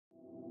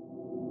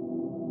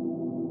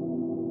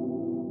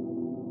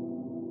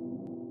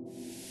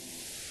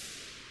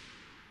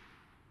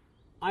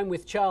I'm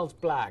with Charles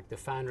Blagg, the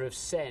founder of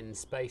CEN,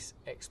 Space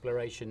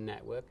Exploration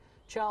Network.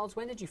 Charles,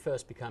 when did you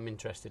first become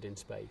interested in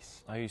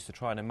space? I used to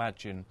try and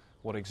imagine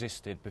what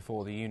existed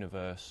before the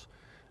universe,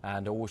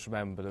 and I always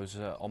remember there was,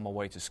 on my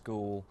way to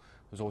school,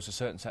 there was always a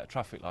certain set of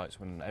traffic lights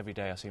when every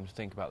day I seemed to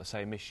think about the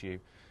same issue.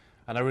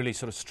 And I really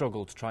sort of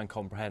struggled to try and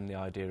comprehend the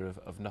idea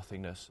of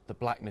nothingness, the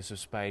blackness of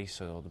space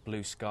or the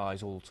blue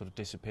skies all sort of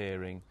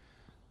disappearing.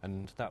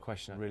 And that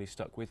question really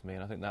stuck with me,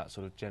 and I think that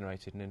sort of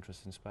generated an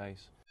interest in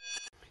space.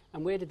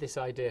 And where did this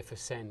idea for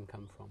CEN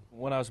come from?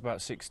 When I was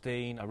about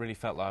 16, I really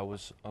felt like I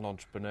was an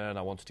entrepreneur and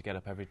I wanted to get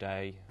up every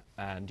day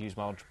and use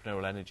my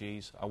entrepreneurial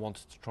energies. I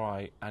wanted to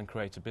try and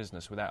create a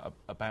business without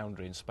a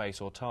boundary in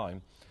space or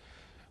time.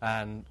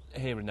 And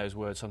hearing those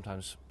words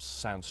sometimes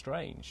sounds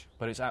strange,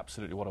 but it's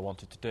absolutely what I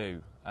wanted to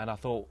do. And I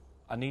thought,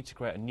 I need to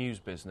create a news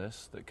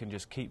business that can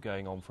just keep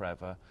going on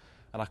forever.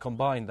 And I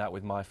combined that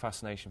with my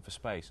fascination for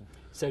space.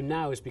 So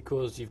now it's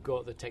because you've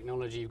got the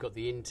technology, you've got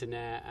the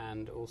internet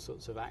and all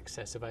sorts of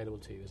access available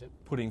to you, is it?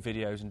 Putting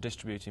videos and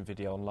distributing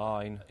video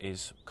online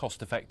is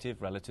cost effective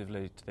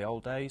relatively to the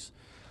old days.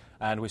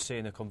 And we're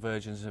seeing a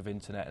convergence of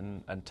internet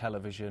and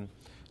television.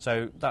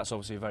 So that's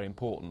obviously very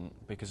important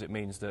because it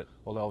means that,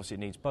 although obviously it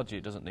needs budget,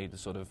 it doesn't need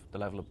the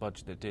level of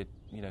budget that it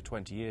did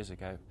 20 years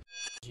ago.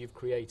 You've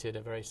created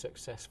a very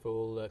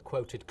successful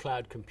quoted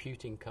cloud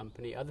computing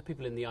company. Other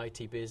people in the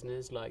IT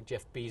business, like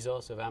Jeff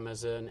Bezos of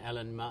Amazon,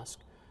 Elon Musk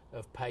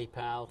of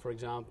PayPal, for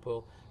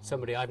example.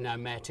 Somebody I've now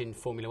met in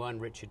Formula One,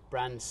 Richard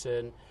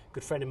Branson.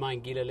 Good friend of mine,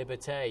 Guy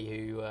Liberté,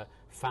 who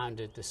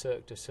founded the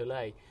Cirque du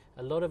Soleil.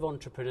 A lot of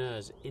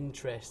entrepreneurs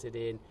interested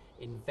in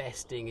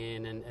investing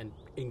in and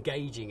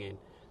engaging in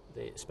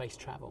the space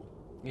travel.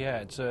 Yeah,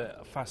 it's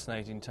a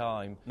fascinating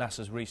time.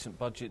 NASA's recent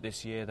budget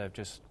this year, they've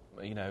just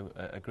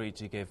agreed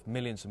to give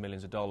millions and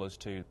millions of dollars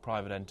to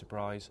private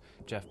enterprise.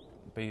 Jeff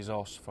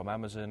Bezos from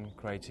Amazon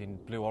creating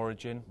Blue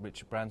Origin,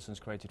 Richard Branson's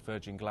created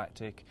Virgin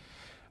Galactic,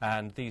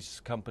 and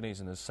these companies,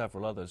 and there's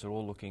several others, are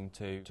all looking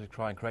to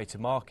try and create a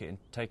market in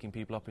taking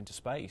people up into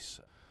space.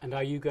 And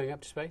are you going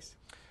up to space?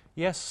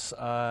 Yes,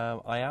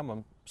 I am.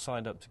 I'm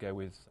signed up to go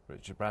with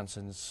Richard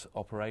Branson's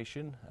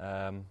operation.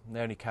 The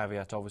only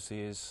caveat,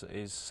 obviously, is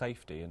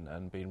safety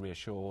and being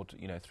reassured,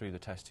 through the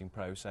testing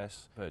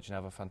process. Virgin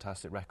have a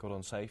fantastic record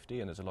on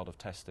safety, and there's a lot of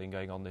testing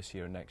going on this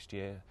year and next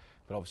year.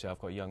 But obviously, I've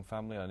got a young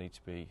family. I need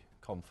to be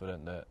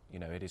confident that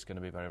it is going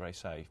to be very, very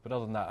safe. But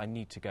other than that, I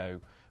need to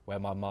go where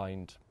my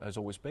mind has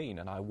always been,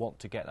 and I want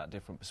to get that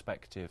different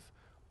perspective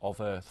of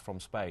Earth from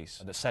space,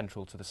 and it's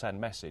central to the CEN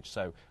message.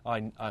 So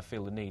I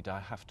feel the need, I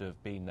have to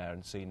have been there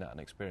and seen that and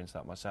experienced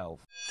that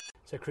myself.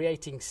 So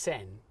creating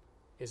CEN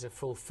is a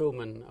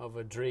fulfilment of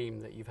a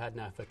dream that you've had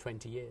now for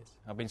 20 years.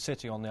 I've been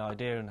sitting on the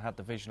idea and had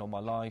the vision all my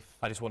life.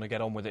 I just want to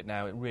get on with it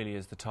now. It really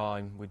is the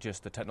time.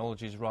 The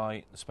technology's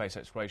right, the space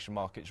exploration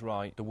market's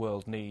right. The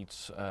world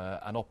needs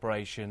an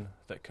operation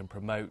that can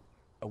promote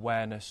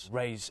awareness,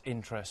 raise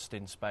interest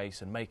in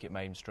space and make it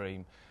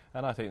mainstream,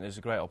 and I think there's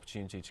a great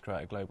opportunity to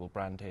create a global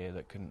brand here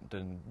that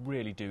can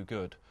really do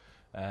good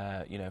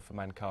for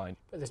mankind.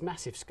 But there's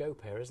massive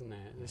scope here, isn't there?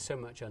 There's so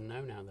much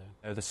unknown out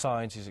there. The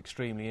science is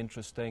extremely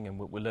interesting and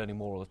we're learning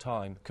more all the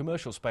time.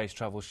 Commercial space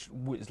travel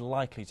is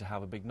likely to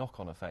have a big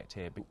knock-on effect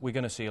here. We're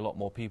going to see a lot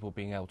more people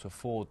being able to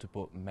afford to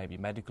put maybe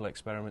medical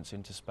experiments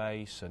into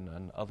space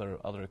and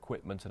other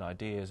equipment and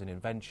ideas and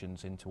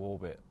inventions into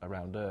orbit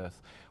around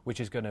Earth, which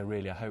is going to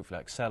really hopefully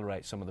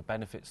accelerate some of the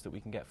benefits that we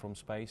can get from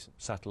space.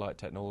 Satellite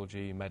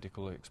technology,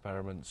 medical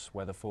experiments,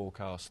 weather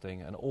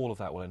forecasting, and all of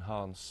that will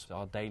enhance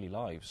our daily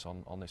lives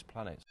on this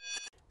planet.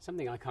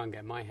 Something I can't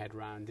get my head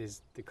round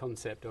is the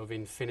concept of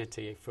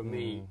infinity. For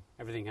me,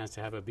 everything has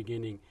to have a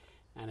beginning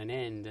and an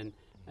end,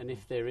 and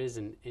if there is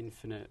an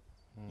infinite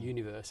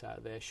universe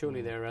out there,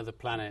 surely there are other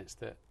planets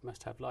that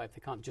must have life.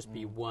 There can't just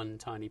be one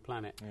tiny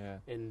planet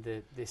in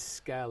this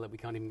scale that we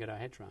can't even get our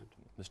heads around.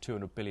 There's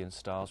 200 billion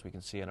stars we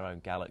can see in our own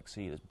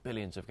galaxy. There's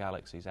billions of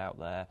galaxies out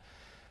there,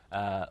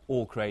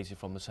 all created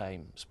from the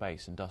same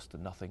space and dust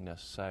and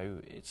nothingness. So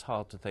it's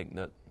hard to think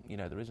that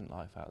there isn't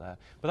life out there.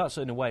 But that's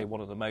in a way one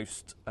of the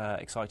most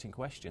exciting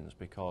questions,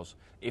 because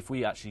if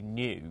we actually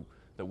knew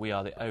that we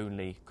are the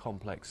only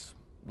complex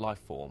life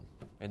form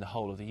in the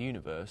whole of the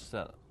universe,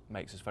 that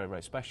makes us very,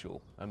 very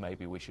special, and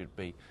maybe we should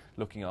be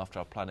looking after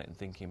our planet and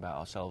thinking about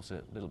ourselves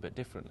a little bit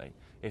differently.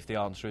 If the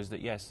answer is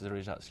that yes, there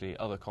is actually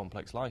other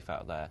complex life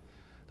out there,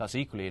 that's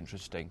equally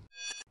interesting.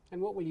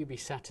 And what will you be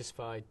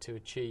satisfied to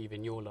achieve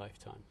in your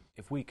lifetime?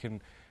 If we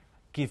can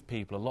give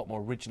people a lot more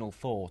original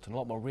thought and a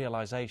lot more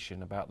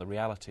realisation about the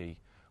reality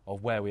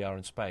of where we are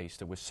in space,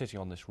 that we're sitting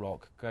on this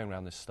rock, going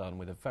around this sun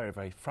with a very,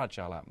 very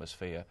fragile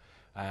atmosphere,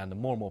 and the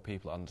more and more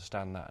people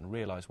understand that and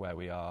realise where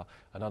we are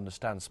and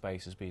understand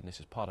space as being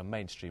this is part of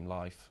mainstream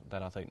life,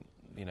 then I think,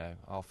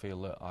 I'll feel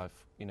that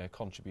I've,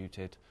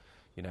 contributed,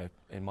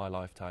 in my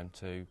lifetime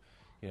to,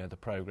 the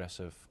progress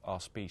of our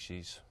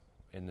species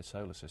in the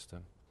solar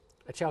system.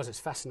 Charles, it's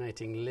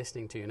fascinating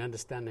listening to you and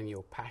understanding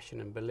your passion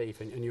and belief,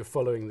 and you're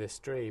following this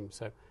dream.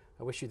 So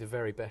I wish you the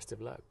very best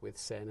of luck with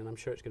CEN, and I'm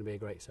sure it's going to be a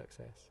great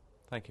success.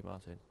 Thank you,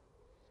 Martin.